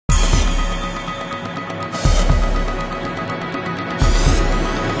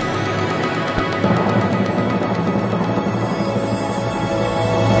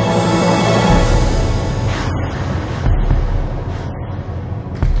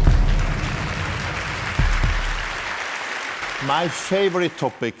My favorite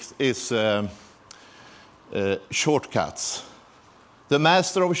topic is shortcuts. The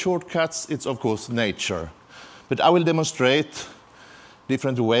master of shortcuts is, of course, nature. But I will demonstrate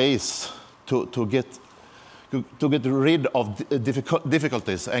different ways to get rid of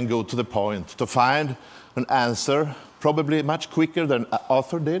difficulties and go to the point, to find an answer, probably much quicker than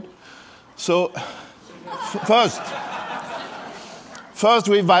Arthur did. So, first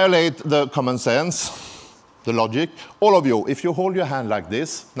we violate the common sense, the logic. All of you, if you hold your hand like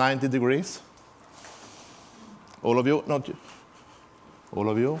this, 90 degrees. All of you, not you. All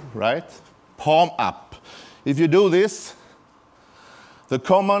of you, right? Palm up. If you do this, the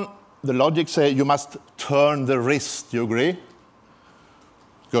logic say you must turn the wrist. You agree?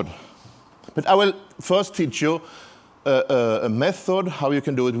 Good. But I will first teach you a method how you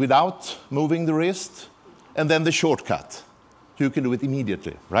can do it without moving the wrist, and then the shortcut. You can do it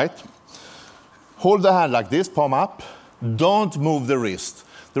immediately, right? Hold the hand like this, palm up. Don't move the wrist.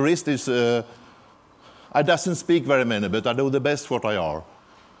 The wrist is, I doesn't speak very many, but I do the best what I are.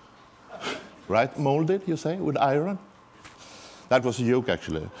 Right? Molded, you say, with iron? That was a joke,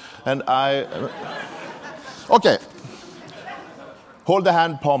 actually. And okay. Hold the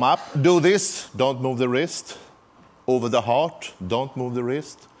hand, palm up. Do this, don't move the wrist. Over the heart, don't move the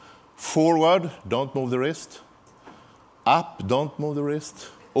wrist. Forward, don't move the wrist. Up, don't move the wrist.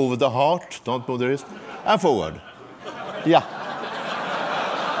 Over the heart, don't move the wrist. And forward. Yeah.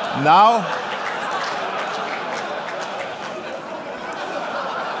 Now,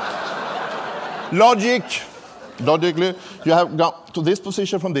 logically, you have gone to this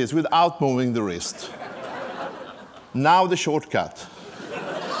position from this without moving the wrist. Now the shortcut.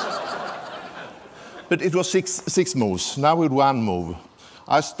 But it was six moves. Now with one move.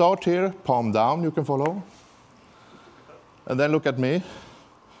 I start here, palm down, you can follow. And then look at me.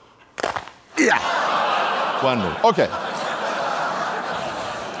 Yeah. One move. Okay.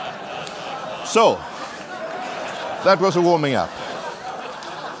 So, that was a warming up.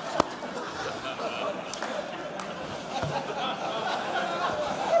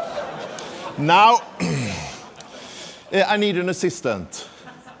 Now, I need an assistant.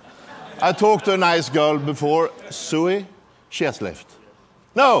 I talked to a nice girl before, Sue. She has left.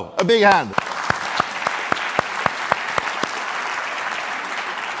 No, a big hand.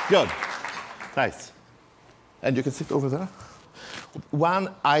 Good. Nice. And you can sit over there. One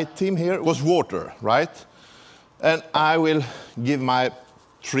item here was water, right? And I will give my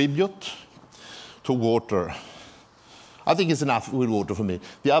tribute to water. I think it's enough with water for me.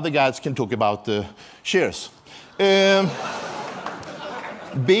 The other guys can talk about cheers.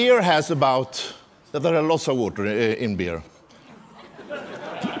 Beer has about, there are lots of water in beer.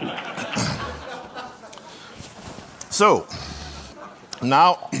 So,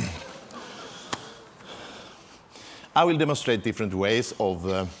 now I will demonstrate different ways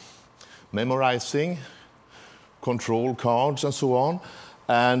of memorizing, control cards and so on.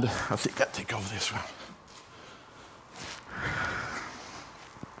 And I think I'll take off this one.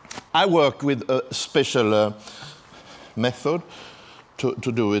 I work with a special method to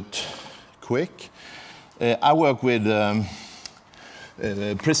do it quick. I work with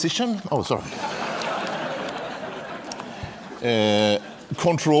precision. Oh, sorry.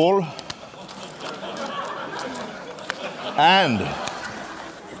 Control. And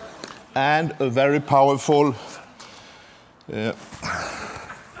a very powerful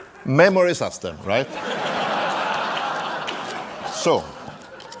memory system, right? So,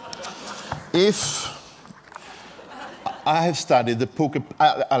 if I have studied the poker,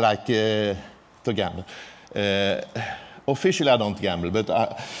 I like to gamble. Officially, I don't gamble, but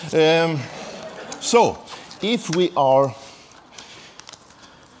so if we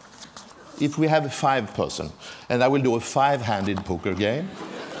have a 5-person, and I will do a 5-handed poker game.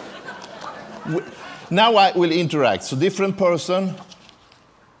 Now I will interact, so different person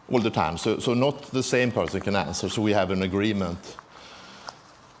all the time, so not the same person can answer, so we have an agreement.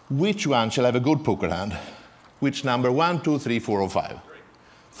 Which one shall have a good poker hand? Which number? 1, 2, 3, 4, or 5?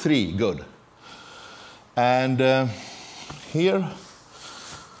 3, good. And here,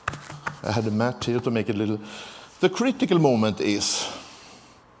 I had a mat here to make it a little. The critical moment is,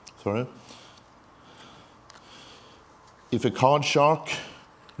 sorry, if a card shark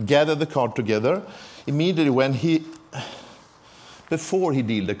gather the card together, immediately when before he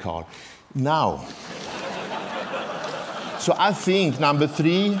deal the card, now. So I think number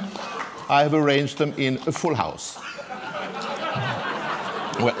 3, I have arranged them in a full house.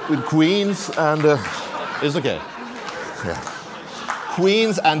 Well, with queens and, it's okay. Yeah.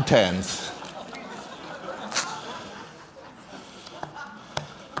 Queens and 10s.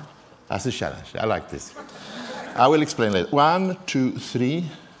 That's a challenge, I like this. I will explain later. 1, 2, 3,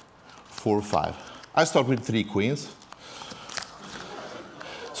 4, 5. I start with 3 queens.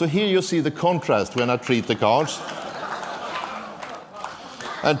 So here you see the contrast when I treat the cards.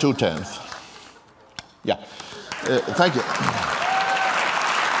 And 2 tens. Yeah. Thank you.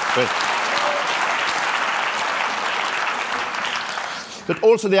 Great. But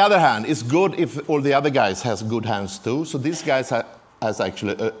also the other hand is good if all the other guys has good hands too. So this guy has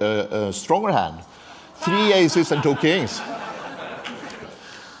actually a stronger hand. 3 aces and 2 kings.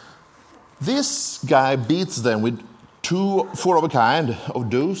 This guy beats them with 2 4 of a kind of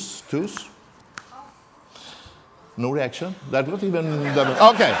twos. No reaction? That was even...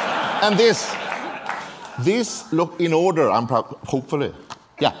 Okay. And this look in order, hopefully.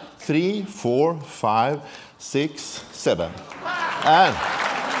 Yeah, 3, 4, 5, 6, 7.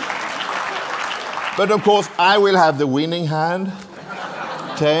 But of course, I will have the winning hand.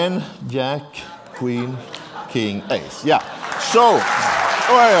 10, Jack, Queen, King, Ace. Yeah. So,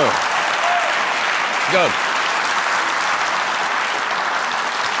 well, good.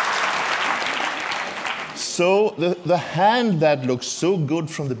 So the hand that looks so good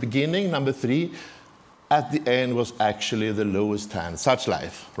from the beginning, number 3, at the end was actually the lowest hand. Such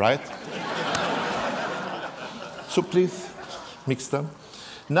life, right? So please mix them.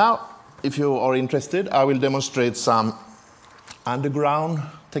 Now, if you are interested, I will demonstrate some underground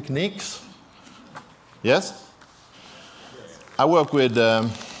techniques. Yes? I work with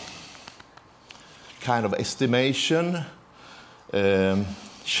kind of estimation,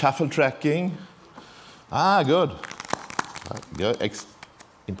 shuffle tracking. Ah, good. Good.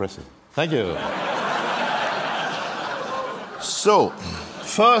 Impressive. Thank you. So,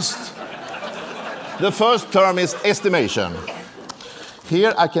 the first term is estimation.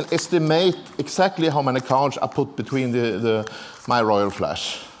 Here I can estimate exactly how many cards I put between my royal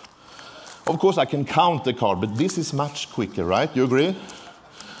flush. Of course, I can count the card, but this is much quicker, right? You agree?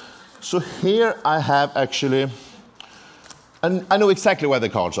 So here I have actually, and I know exactly where the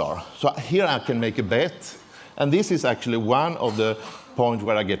cards are. So here I can make a bet, and this is actually one of the points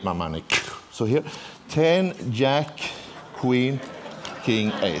where I get my money. So here, 10, Jack, Queen,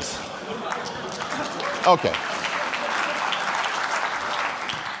 King, Ace. Okay.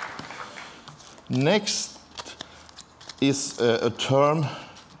 Next is a term,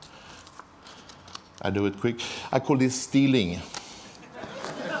 I do it quick, I call this stealing.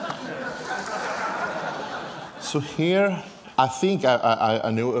 So here, I think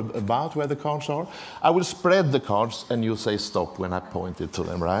I know about where the cards are. I will spread the cards and you say stop when I point it to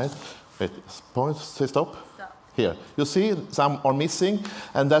them, right? Wait, point, say stop. Stop. Here, you see some are missing,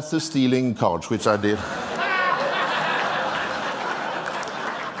 and that's the stealing cards, which I did.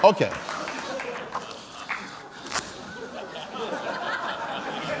 Okay.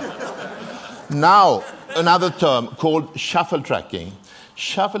 Now, another term called shuffle tracking.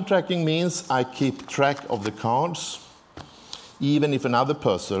 Shuffle tracking means I keep track of the cards, even if another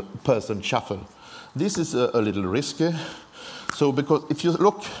person shuffle. This is a little risky. So, because if you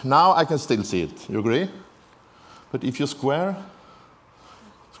look, now I can still see it. You agree? But if you square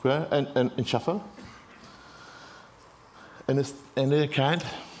and shuffle, any kind.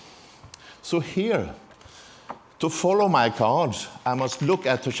 So here, to follow my cards, I must look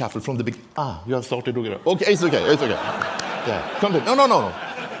at the shuffle from the beginning. Ah, you have started looking at it. Okay, it's okay, it's okay. Yeah, continue. No.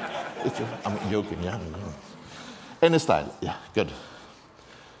 I'm joking, yeah. Any style, yeah, good.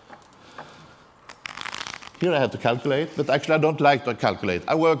 Here I have to calculate, but actually I don't like to calculate.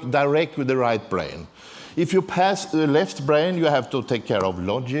 I work direct with the right brain. If you pass the left brain, you have to take care of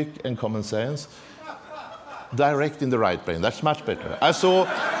logic and common sense. Direct in the right brain, that's much better. I saw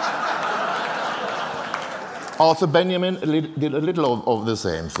Arthur Benjamin did a little of the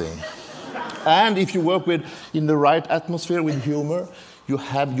same thing. And if you work in the right atmosphere with humor,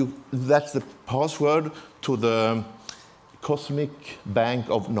 that's the password to the cosmic bank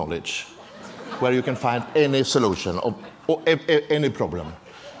of knowledge, where you can find any solution or any problem.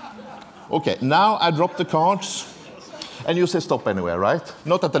 Okay, now I drop the cards, and you say stop anywhere, right?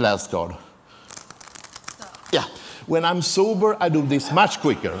 Not at the last card. Stop. Yeah, when I'm sober, I do this much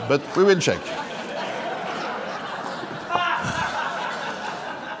quicker, but we will check.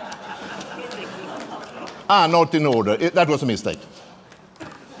 Ah, not in order. That was a mistake.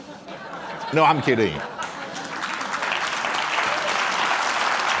 No, I'm kidding.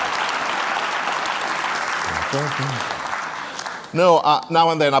 No, now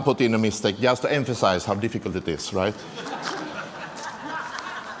and then I put in a mistake just to emphasize how difficult it is, right?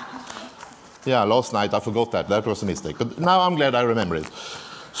 Yeah, last night I forgot that. That was a mistake. But now I'm glad I remember it.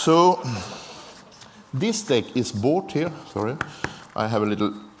 So, this deck is bought here, sorry, I have a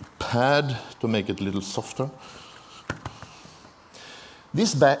little pad to make it a little softer.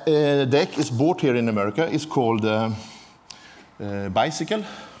 This deck is bought here in America. It's called Bicycle.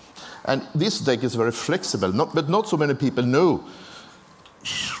 And this deck is very flexible, but not so many people know.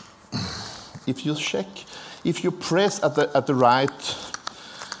 If you check, if you press at the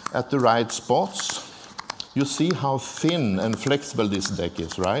right spots, you see how thin and flexible this deck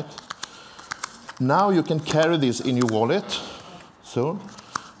is, right? Now you can carry this in your wallet. So,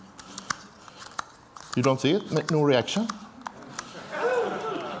 you don't see it? No reaction?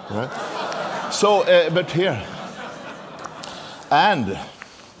 Right? So, but here. And,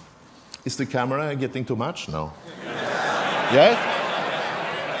 is the camera getting too much? No. Yeah?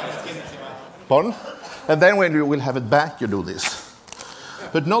 Pardon? And then when you will have it back, you do this.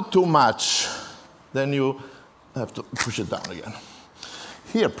 But not too much. Then you have to push it down again.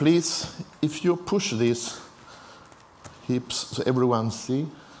 Here, please, if you push these hips, so everyone see,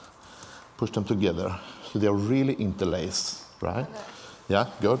 push them together. So they are really interlaced, right? Yeah,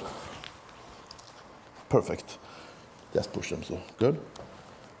 good. Perfect. Just push them, so good.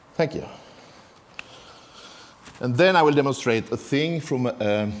 Thank you. And then I will demonstrate a thing from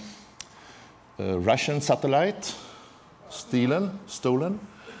a Russian satellite, stolen,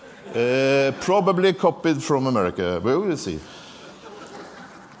 probably copied from America, but we will see.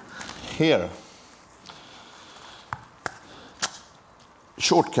 Here.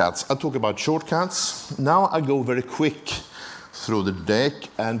 Shortcuts. I talk about shortcuts. Now I go very quick through the deck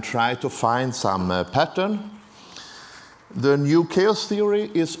and try to find some pattern. The new chaos theory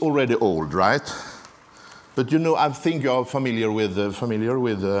is already old, right? But you know, I think you are familiar with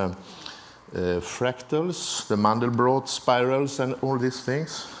fractals, the Mandelbrot spirals, and all these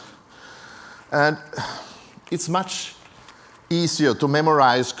things. And it's much easier to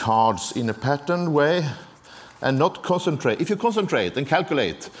memorize cards in a patterned way and not concentrate. If you concentrate and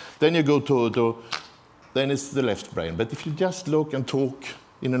calculate, then you go to then it's the left brain. But if you just look and talk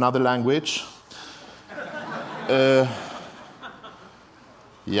in another language,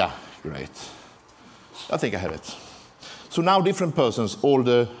 yeah, great. I think I have it. So now different persons all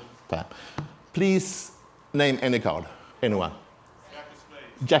the time. Please name any card. Anyone?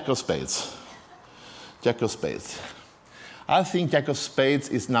 Jack of Spades. Jack of Spades. I think Jack of Spades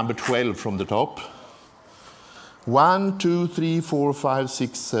is number 12 from the top. 1, 2, 3, 4, 5,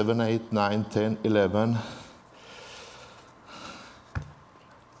 6, 7, 8, 9, 10, 11,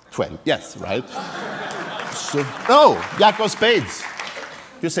 12. Yes, right. So, no, Jack of Spades.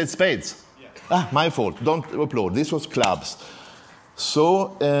 You said spades. Yeah. Ah, my fault. Don't applaud. This was clubs.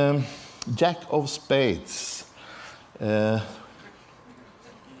 So, Jack of Spades.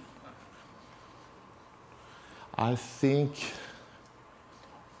 I think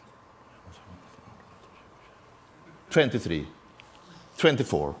 23.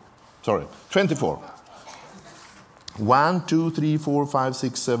 24. Sorry, 24. 1, 2, 3, 4, 5,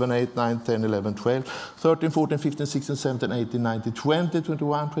 6, 7, 8, 9, 10, 11, 12, 13, 14, 15, 16, 17, 18, 19, 20,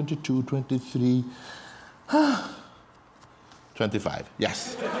 21, 22, 23, 25.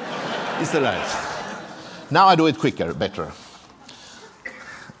 Yes. It's the right. Now I do it quicker, better.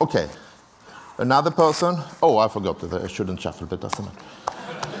 Okay. Another person. Oh, I forgot that I shouldn't shuffle, but doesn't matter.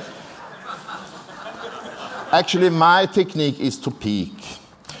 Actually, my technique is to peek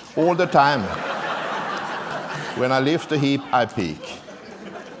all the time. When I lift the heap, I peek.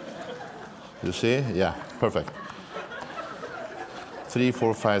 You see? Yeah, perfect. 3,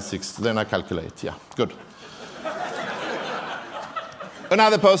 4, 5, 6. Then I calculate. Yeah, good.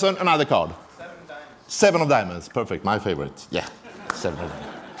 Another person, another card. 7 diamonds. 7 of diamonds. Perfect. My favorite. Yeah, 7 of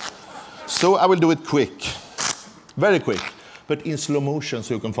diamonds. So I will do it quick. Very quick. But in slow motion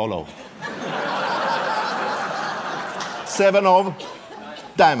so you can follow. 7 of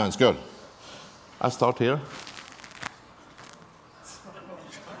diamonds. Good. I start here.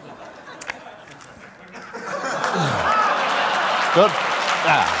 Good.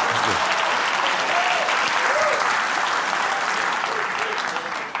 Ah,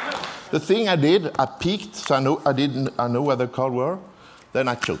 good. The thing I did, I peeked, so I know where the card were. Then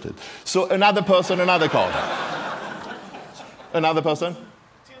I shot it. So another person, another card. Another person?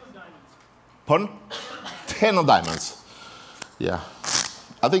 10 of diamonds. Pardon? 10 of diamonds. Yeah.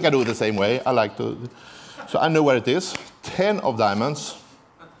 I think I do it the same way. I like to. So I know where it is. 10 of diamonds.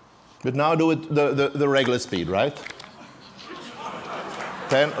 But now I do it the regular speed, right?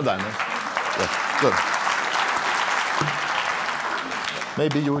 10 of diamonds. Yes, good.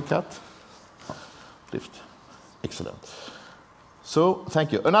 Maybe you will cut. Lift. Excellent. So,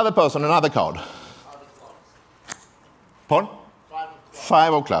 thank you. Another person, another card. Pardon?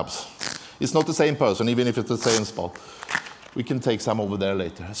 5 of clubs. It's not the same person, even if it's the same spot. We can take some over there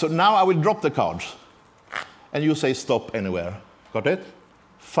later. So now I will drop the cards. And you say stop anywhere. Got it?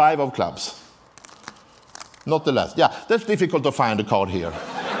 5 of clubs. Not the last. Yeah, that's difficult to find a card here.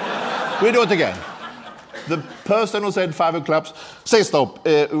 We do it again. The person who said 5 of clubs, say stop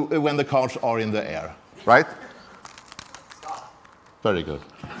when the cards are in the air. Right? Stop. Very good.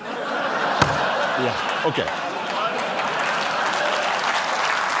 Yeah, okay.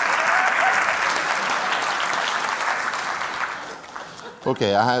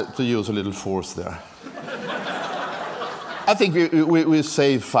 Okay, I had to use a little force there. I think we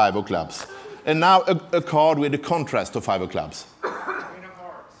save 5 of clubs. And now a card with a contrast to 5 of clubs. Queen of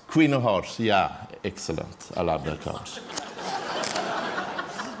Hearts. Queen of Hearts, yeah, excellent. I love that card.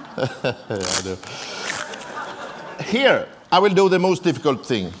 Yeah, I do. Here, I will do the most difficult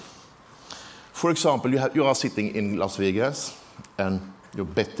thing. For example, you are sitting in Las Vegas, and you're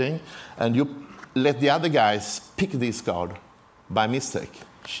betting, and you let the other guys pick this card by mistake.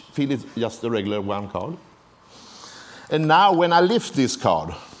 Feel it's just a regular 1 card. And now, when I lift this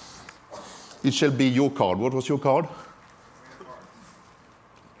card, it shall be your card. What was your card?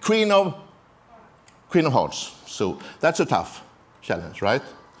 Queen of Hearts. So that's a tough challenge, right?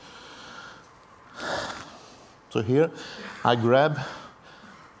 So here, I grab,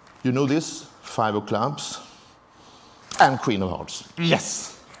 you know this, 5 of clubs, and Queen of Hearts.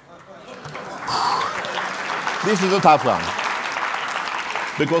 Yes! This is a tough one.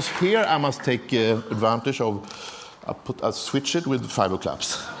 Because here I must take advantage of, I switch it with 5 of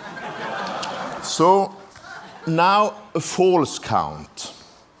clubs. So now a false count.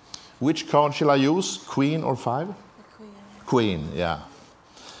 Which card shall I use? Queen or 5? The Queen. Queen, yeah.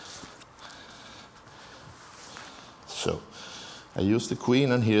 So I use the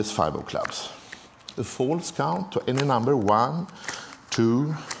Queen, and here's 5 of clubs. A false count to any number: 1,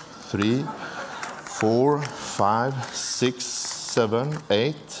 2, 3, 4, 5, 6, 7,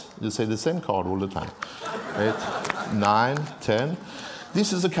 8. You say the same card all the time. 8, 9, 10.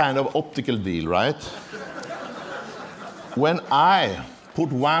 This is a kind of optical deal, right? When I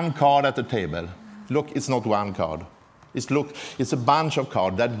put 1 card at the table, look, it's not 1 card. It's a bunch of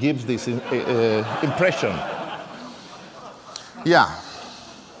cards that gives this impression. Yeah.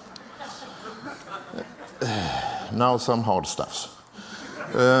 Now some hard stuffs.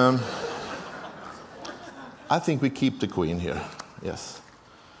 I think we keep the Queen here. Yes.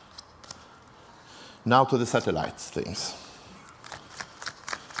 Now to the satellites things.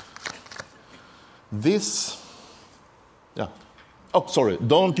 This, yeah. Oh, sorry,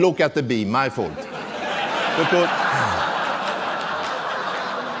 don't look at the beam, my fault. Because,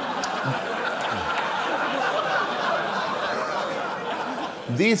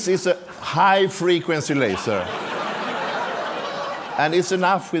 this is a high-frequency laser. And it's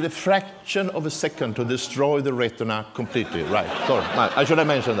enough with a fraction of a second to destroy the retina completely. Right, sorry, I should have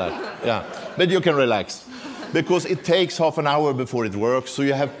mentioned that. Yeah, but you can relax. Because it takes half an hour before it works, so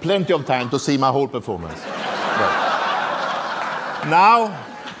you have plenty of time to see my whole performance. Right. Now,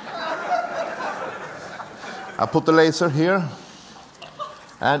 I put the laser here.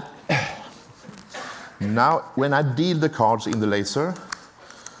 And now, when I deal the cards in the laser,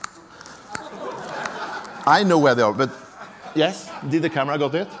 I know where they are, but yes? Did the camera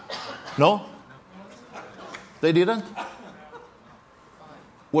got it? No? They didn't?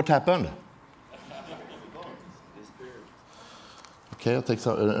 What happened? Okay, I'll take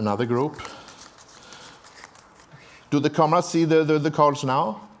another group. Do the camera see the cards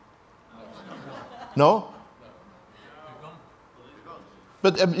now? No?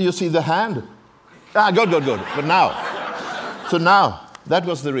 But you see the hand? Ah, good. But now. So now, that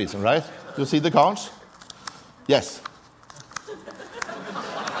was the reason, right? You see the cards? Yes.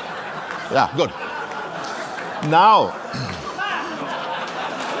 Yeah, good. Now,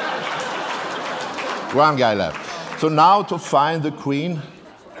 1 guy left. So now to find the Queen,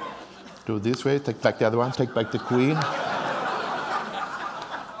 do it this way, take back the other one, take back the Queen.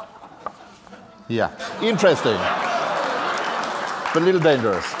 Yeah, interesting, but a little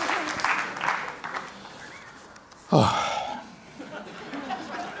dangerous. Oh.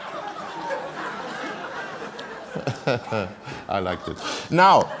 I liked it.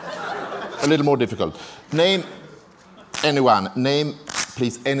 Now, a little more difficult. Name anyone. Name,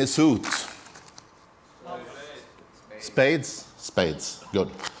 please, any suit. Spades? Spades. Good.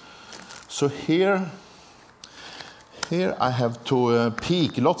 So here I have to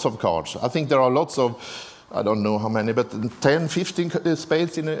peek lots of cards. I think there are lots of, I don't know how many, but 10, 15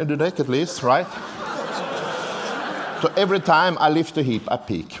 spades in the deck at least, right? So every time I lift a heap, I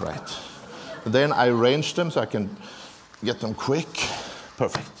peek, right? Then I arrange them so I can get them quick.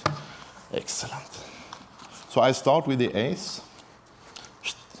 Perfect. Excellent. So I start with the ace.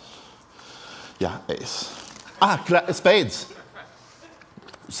 Yeah, ace. Ah, spades.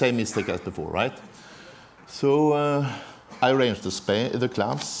 Same mistake as before, right? So I arrange the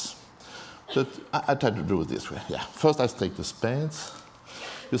clubs. But I try to do it this way. Yeah. First I take the spades.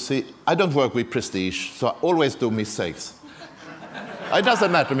 You see, I don't work with prestige, so I always do mistakes. It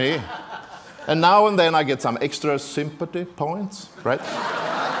doesn't matter to me. And now and then I get some extra sympathy points, right?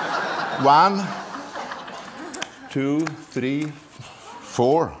 1, 2, 3,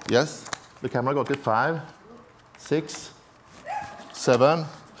 4. Yes, the camera got it. 5, 6, 7,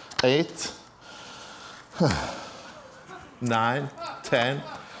 8, 9, 10.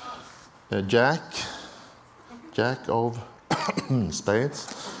 Jack of spades,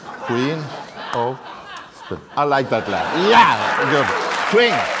 queen of spades. I like that lad. Yeah, good.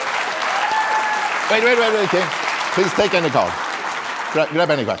 Queen. Wait, king. Please take any card.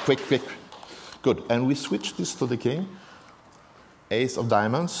 Grab any card, quick. Good, and we switch this to the king. Ace of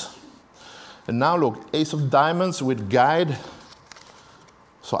diamonds. And now look, ace of diamonds with guide.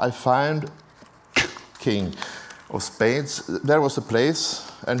 So I find king of spades. There was a place,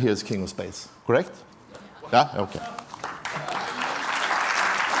 and here's king of spades. Correct? Yeah? Okay.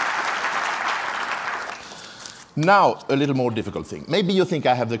 Now, a little more difficult thing. Maybe you think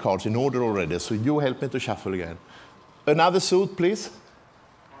I have the cards in order already, so you help me to shuffle again. Another suit, please.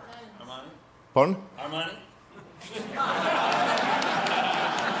 Armani. Pardon? Armani.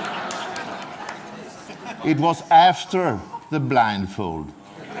 It was after the blindfold.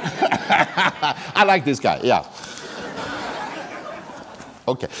 I like this guy, yeah.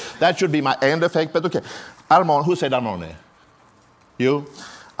 Okay, that should be my end effect, but okay. Armani, who said Armani? You?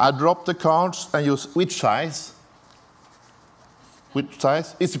 I drop the cards and use which size? Which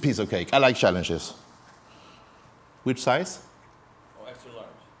size? It's a piece of cake. I like challenges. Which size? Oh, extra large.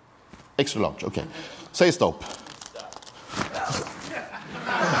 Extra large, okay. Say stop.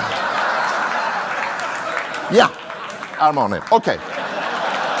 Yeah, Armani, okay.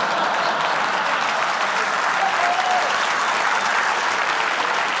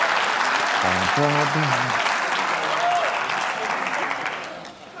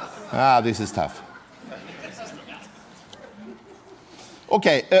 Ah, this is tough.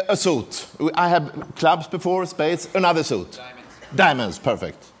 Okay, a suit. I have clubs before, spades, another suit. Diamonds,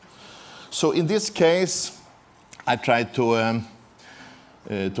 perfect. So in this case, I try to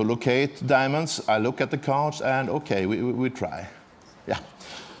locate diamonds. I look at the cards and okay, we try. Yeah,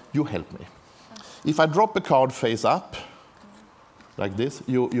 you help me. If I drop a card face up, like this,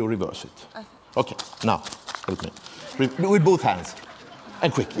 you reverse it. Okay, now, help me. With both hands.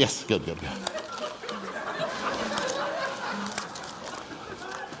 And quick, yes, good. Good.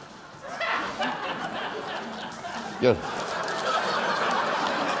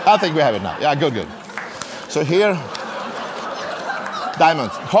 I think we have it now. Yeah, good. So here,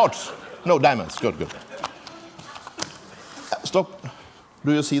 diamonds, hearts. No, diamonds, good. Stop.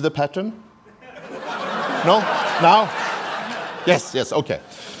 Do you see the pattern? No? Now? Yes, okay.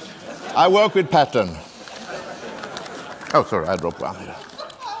 I work with pattern. Oh, sorry, I dropped one here.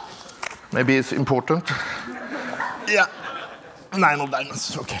 Maybe it's important. Yeah, 9 of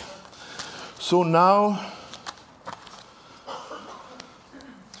diamonds, okay. So now,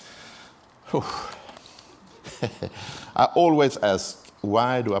 I always ask,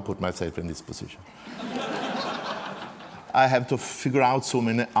 why do I put myself in this position? I have to figure out so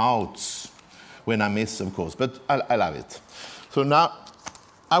many outs when I miss, of course, but I love it. So now,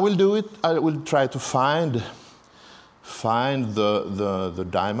 I will do it. I will try to find the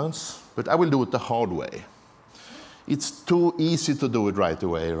diamonds, but I will do it the hard way. It's too easy to do it right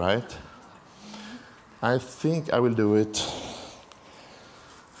away, right? I think I will do it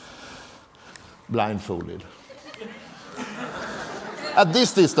blindfolded. At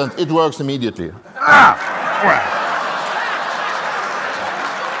this distance, it works immediately.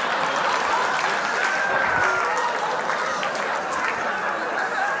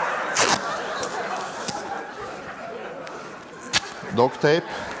 Duct tape.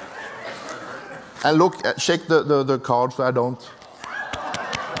 And look, check the cards so I don't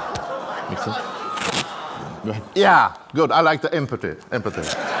mix it. Yeah, good. I like the empathy.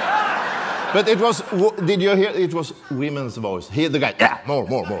 But it was, did you hear? It was women's voice. Hear the guy. Yeah, more.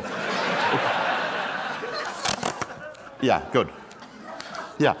 Okay. Yeah, good.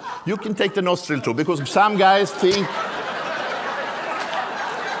 Yeah, you can take the nostril too, because some guys think.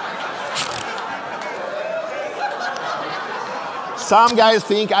 Some guys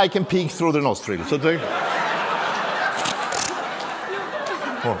think I can peek through the nostril. So they...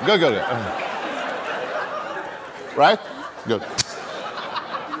 Oh, good. Right? Good.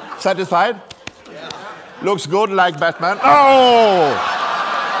 Satisfied? Looks good like Batman. Oh!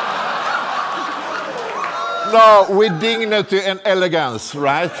 No, with dignity and elegance,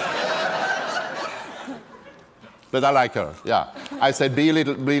 right? But I like her, yeah. I said be a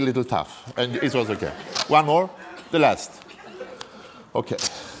little tough, and it was okay. One more, the last. Okay.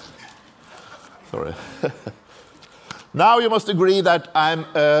 Sorry. Now you must agree that I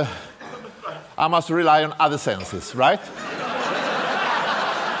must rely on other senses, right?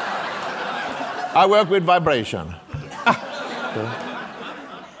 I work with vibration. Okay.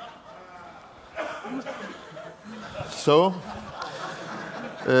 So,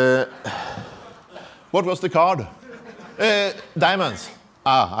 what was the card? Diamonds.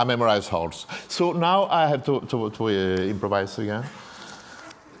 I memorized hearts. So now I have to improvise again.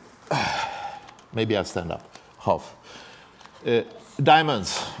 Maybe I stand up. Half.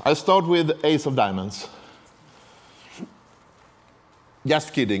 Diamonds. I start with ace of diamonds.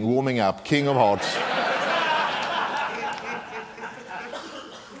 Just kidding, warming up, king of hearts.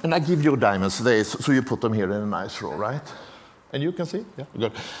 And I give you diamonds, so you put them here in a nice row, right? And you can see? Yeah,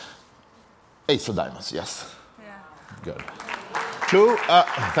 good. Ace of diamonds, yes. Yeah. Good. Two,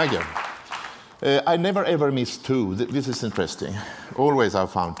 thank you. I never ever miss two. This is interesting. Always I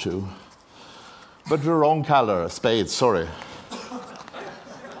found two. But the wrong color, spades, sorry.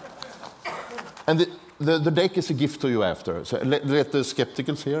 And the deck is a gift to you after. So let the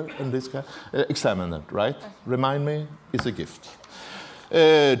skepticals here and this guy examine it, right? Remind me, it's a gift.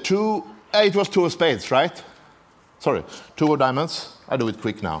 Two, it was two of spades, right? Sorry, two of diamonds. I do it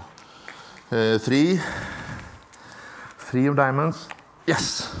quick now. Three of diamonds.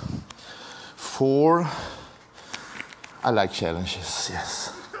 Yes. Four. I like challenges,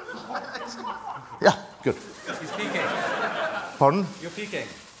 yes. Yeah, good. He's peeking. Pardon? You're peeking.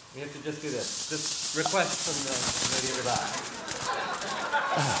 We have to just do this. Just request from the lady in the back.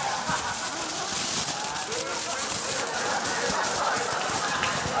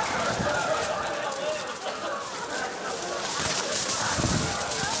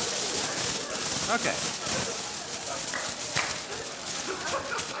 Okay.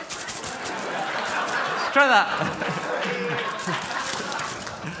 Try that.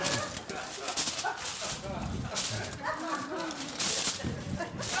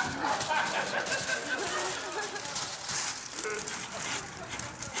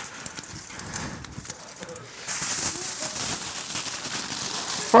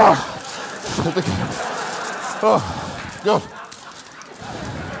 Oh, good.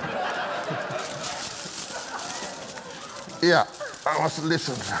 Yeah, I must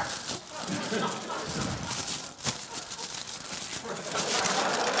listen.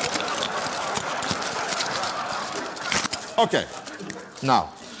 Okay, now.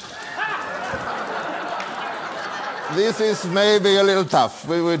 This is maybe a little tough.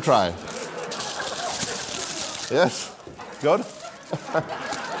 We will try. Yes? Good?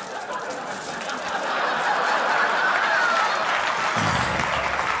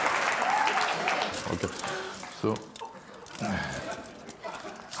 Okay, so.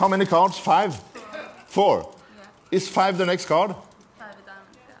 How many cards? 5? 4? Yeah. Is 5 the next card? 5 of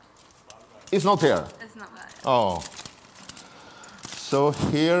diamonds, yeah. It's not here. It's not there yet. Oh. So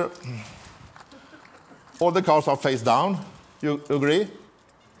here, all the cards are face down. You agree?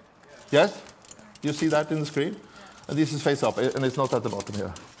 Yes? You see that in the screen? And this is face up, and it's not at the bottom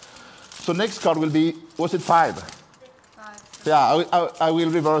here. So next card will be, was it 5? 5. Yeah, I will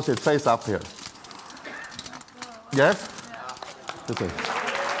reverse it, face up here. Yes? Yeah. Okay.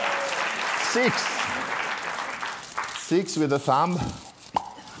 6. 6 with the thumb.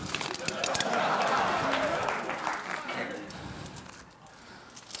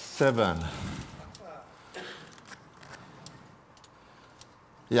 7.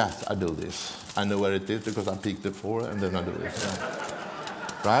 Yes, I do this. I know where it is because I picked the 4 and then I do this. Yeah.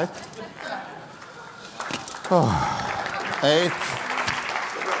 Right? Oh. 8.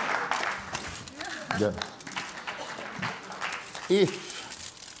 Good. If.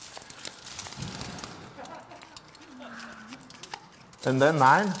 And then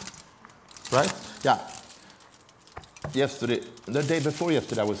 9. Right? Yeah. Yesterday, the day before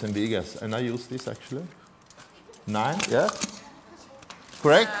yesterday, I was in Vegas, and I used this actually. 9, yeah?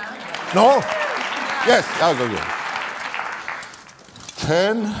 Correct? No? Yes, I'll go good.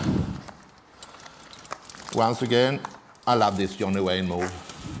 10. Once again, I love this Johnny Wayne move.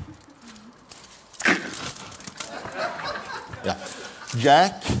 Yeah.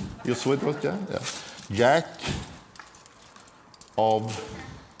 Jack, you saw it was Jack? Yeah. Jack of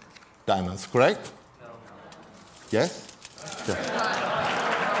diamonds, correct? Yes? Yeah.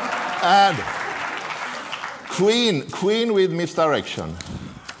 And queen with misdirection.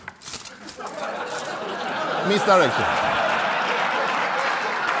 misdirection.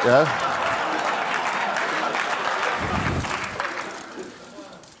 Yeah.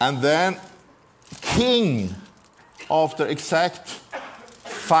 And then king after exact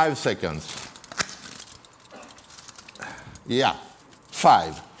 5 seconds. Yeah,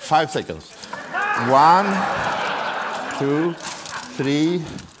 5 seconds. 1, 2, 3,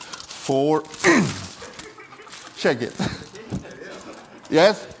 4. Check it.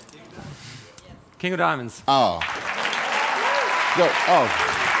 Yes? King of diamonds. Oh. Go. Oh.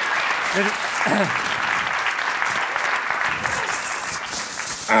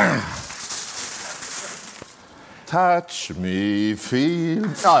 Touch me, feel.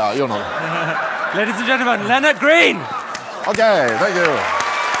 Oh, yeah, you know. Ladies and gentlemen, Lennart Green. Okay, thank you.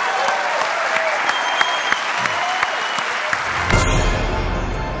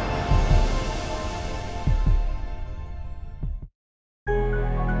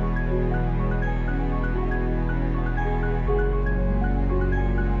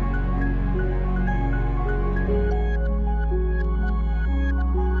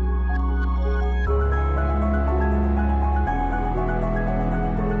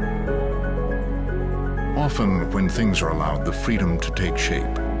 Often, when things are allowed the freedom to take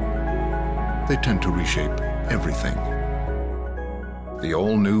shape, they tend to reshape everything. The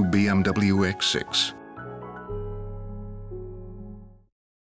all-new BMW X6